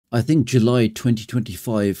I think July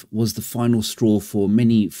 2025 was the final straw for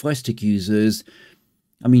many Firestick users.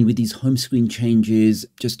 I mean, with these home screen changes,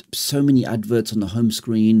 just so many adverts on the home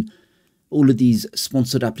screen, all of these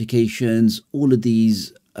sponsored applications, all of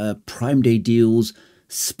these Prime Day deals,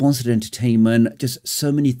 sponsored entertainment, just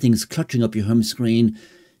so many things cluttering up your home screen.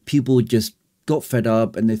 People just got fed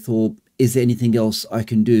up and they thought, is there anything else I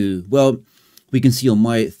can do? Well, we can see on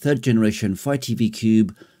my 3rd generation Fire TV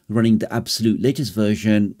Cube running the absolute latest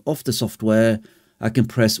version of the software. I can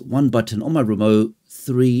press one button on my remote,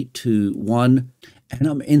 3, 2, 1, and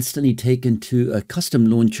I'm instantly taken to a custom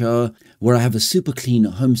launcher where I have a super clean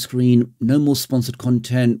home screen, no more sponsored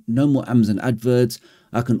content, no more Amazon adverts.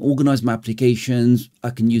 I can organize my applications, I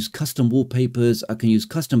can use custom wallpapers, I can use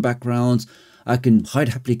custom backgrounds, I can hide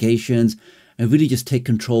applications and really just take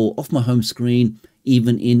control of my home screen,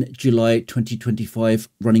 even in July 2025,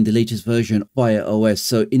 running the latest version via OS.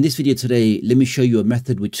 So in this video today, let me show you a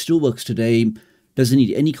method which still works today, doesn't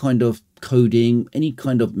need any kind of coding, any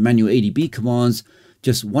kind of manual ADB commands,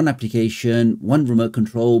 just one application, one remote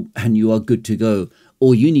control, and you are good to go.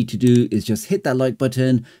 All you need to do is just hit that like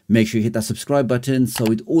button, make sure you hit that subscribe button. So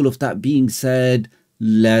with all of that being said,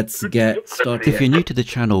 let's get started. If you're new to the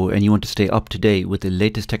channel and you want to stay up to date with the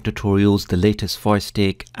latest tech tutorials, the latest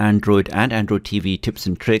Firestick, Android and Android TV tips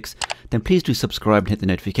and tricks, then please do subscribe and hit the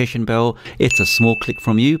notification bell. It's a small click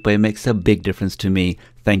from you, but it makes a big difference to me.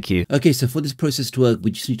 Thank you. Okay, so for this process to work, we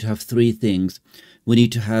just need to have 3 things. We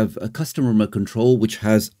need to have a custom remote control, which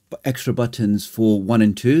has extra buttons for 1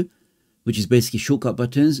 and 2. Which is basically shortcut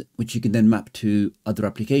buttons, which you can then map to other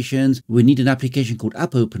applications. We need an application called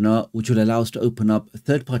App Opener, which will allow us to open up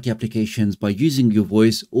third-party applications by using your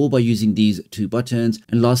voice or by using these 2 buttons.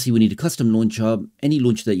 And lastly, we need a custom launcher, any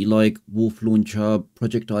launcher that you like, Wolf Launcher,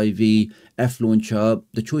 Project Ivy, F Launcher,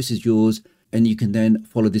 the choice is yours, and you can then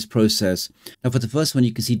follow this process. Now for the first one,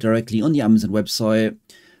 you can see directly on the Amazon website,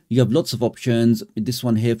 you have lots of options. This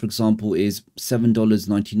one here, for example, is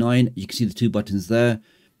 $7.99. You can see the 2 buttons there.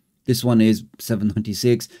 This one is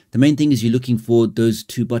 $7.96. The main thing is you're looking for those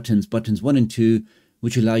 2 buttons, buttons 1 and 2,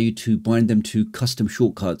 which allow you to bind them to custom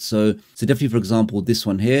shortcuts. So definitely, for example, this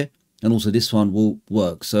one here, and also this one will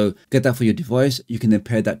work. So get that for your device. You can then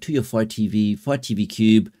pair that to your Fire TV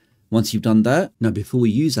Cube. Once you've done that, now before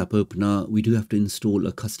we use App Opener, we do have to install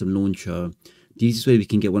a custom launcher. The easiest way we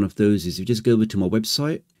can get one of those is you just go over to my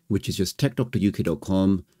website, which is just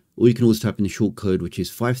TechDoctorUK.com, or you can always type in the shortcode, which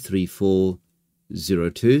is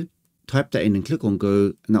 53402. Type that in and click on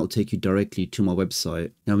go, and that will take you directly to my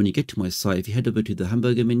website. Now when you get to my site, if you head over to the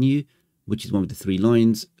hamburger menu, which is one with the 3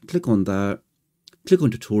 lines, click on that, click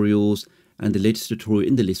on tutorials, and the latest tutorial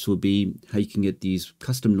in the list will be how you can get these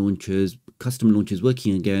custom launchers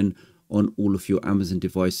working again on all of your Amazon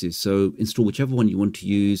devices. So install whichever one you want to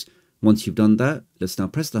use. Once you've done that, let's now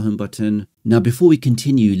press the home button. Now before we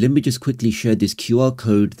continue, let me just quickly share this QR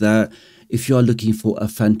code that if you are looking for a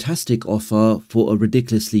fantastic offer for a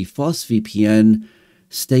ridiculously fast VPN,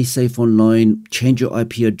 stay safe online, change your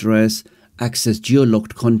IP address, access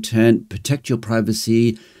geo-locked content, protect your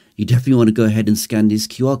privacy, you definitely want to go ahead and scan this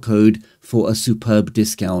QR code for a superb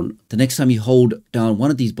discount. The next time you hold down one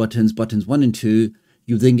of these buttons, buttons 1 and 2,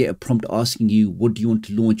 you then get a prompt asking you, what do you want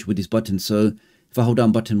to launch with this button? So if I hold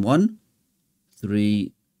down button 1,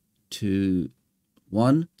 3, 2,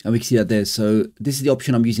 1, and we can see that there. So this is the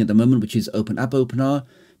option I'm using at the moment, which is Open App Opener.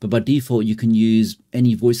 But by default, you can use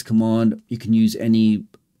any voice command, you can use any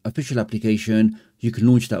official application, you can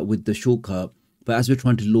launch that with the shortcut. But as we're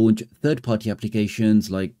trying to launch third-party applications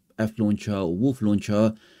like F Launcher or Wolf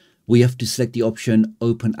Launcher, we have to select the option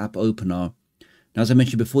Open App Opener. Now, as I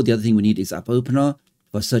mentioned before, the other thing we need is App Opener.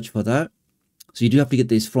 If I search for that, so you do have to get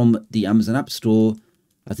this from the Amazon App Store.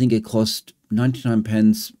 I think it cost 99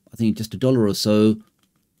 pence, I think just $1 or so.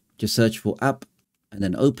 Just search for app and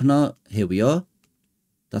then opener. Here we are.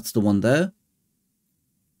 That's the one there.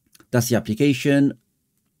 That's the application.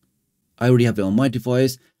 I already have it on my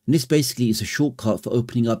device. And this basically is a shortcut for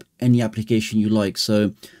opening up any application you like.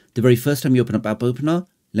 So the very first time you open up App Opener,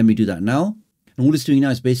 let me do that now. And all it's doing now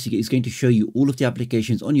is basically it's going to show you all of the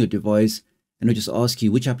applications on your device. And it'll just ask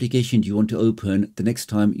you which application do you want to open the next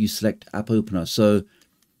time you select App Opener. So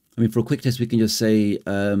I mean, for a quick test, we can just say,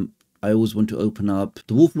 I always want to open up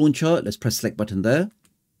the Wolf Launcher. Let's press select button there.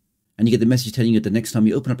 And you get the message telling you the next time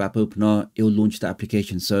you open up App Opener, it will launch the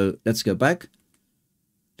application. So let's go back.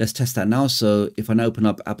 Let's test that now. So if I now open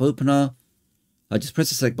up App Opener, I just press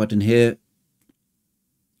the select button here.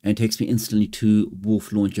 And it takes me instantly to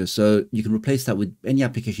Wolf Launcher. So you can replace that with any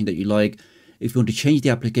application that you like. If you want to change the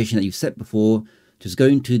application that you've set before, just go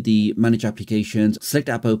into the Manage Applications, select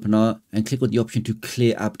App Opener, and click on the option to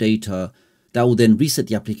clear app data. That will then reset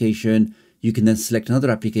the application. You can then select another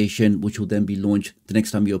application, which will then be launched the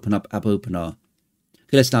next time you open up App Opener.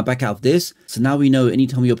 Okay, let's now back out of this. So now we know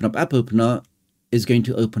anytime we open up App Opener, it's going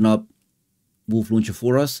to open up Wolf Launcher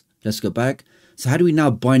for us. Let's go back. So how do we now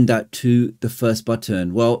bind that to the first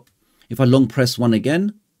button? Well, if I long press 1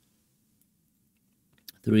 again,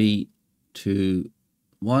 3, 2,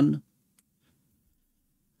 1,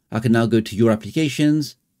 I can now go to your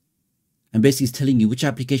applications, and basically it's telling you which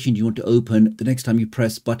application you want to open the next time you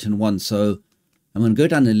press button 1. So I'm going to go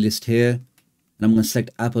down the list here, and I'm going to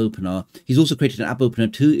select App Opener. He's also created an App Opener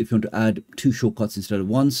too if you want to add 2 shortcuts instead of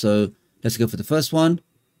 1. So let's go for the first one.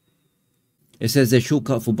 It says their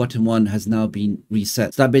shortcut for button 1 has now been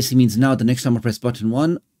reset. So that basically means now the next time I press button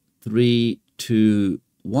 1, 3, 2,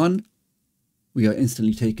 1, we are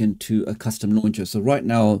instantly taken to a custom launcher. So right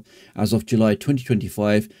now, as of July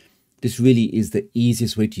 2025, this really is the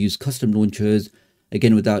easiest way to use custom launchers.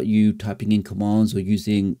 Again, without you typing in commands or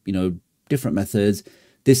using, different methods.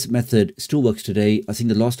 This method still works today. I think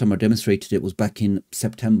the last time I demonstrated it was back in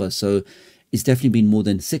September. So it's definitely been more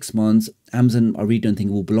than 6 months. Amazon, I really don't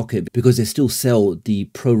think will block it because they still sell the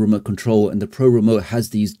Pro Remote Control, and the Pro Remote has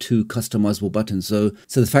these 2 customizable buttons. So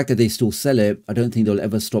the fact that they still sell it, I don't think they'll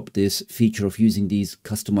ever stop this feature of using these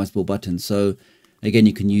customizable buttons. So again,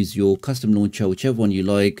 you can use your custom launcher, whichever one you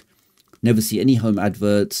like. Never see any home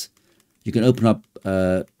adverts. You can open up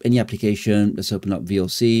any application. Let's open up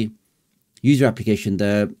VLC. Use your application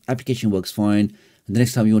there. Application works fine. And the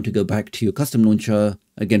next time you want to go back to your custom launcher,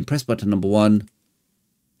 again, press button number 1.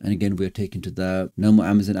 And again, we're taken to that. No more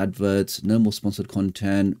Amazon adverts, no more sponsored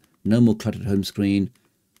content, no more cluttered home screen.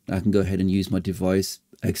 I can go ahead and use my device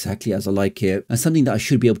exactly as I like it. And something that I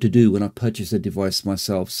should be able to do when I purchase a device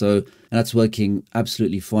myself. And that's working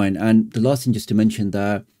absolutely fine. And the last thing just to mention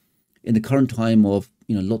that in the current time of,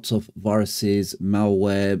 lots of viruses,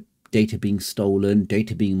 malware, data being stolen,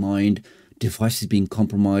 data being mined, devices being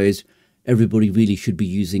compromised, everybody really should be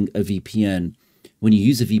using a VPN. When you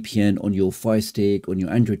use a VPN on your Firestick, on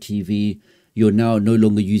your Android TV, you're now no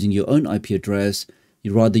longer using your own IP address.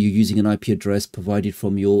 Rather, you're using an IP address provided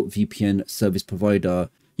from your VPN service provider.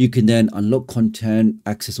 You can then unlock content,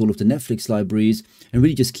 access all of the Netflix libraries, and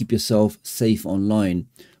really just keep yourself safe online.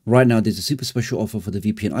 Right now, there's a super special offer for the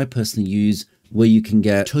VPN I personally use, where you can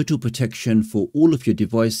get total protection for all of your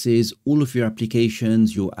devices, all of your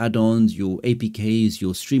applications, your add-ons, your APKs,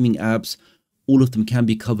 your streaming apps. All of them can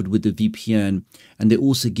be covered with the VPN, and they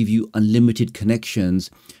also give you unlimited connections.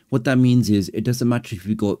 What that means is it doesn't matter if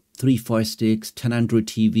you've got 3 Fire Sticks, 10 Android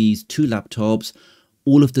TVs, 2 laptops,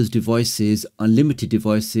 all of those devices, unlimited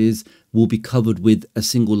devices, will be covered with a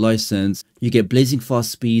single license. You get blazing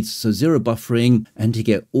fast speeds, so 0 buffering, and to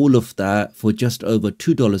get all of that for just over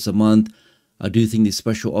 $2 a month. I do think this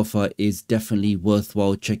special offer is definitely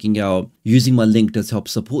worthwhile checking out. Using my link does help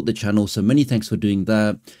support the channel, so many thanks for doing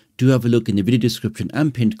that. Do have a look in the video description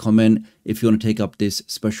and pinned comment if you want to take up this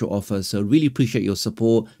special offer. So really appreciate your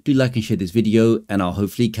support. Do like and share this video, and I'll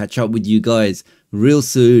hopefully catch up with you guys real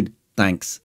soon. Thanks.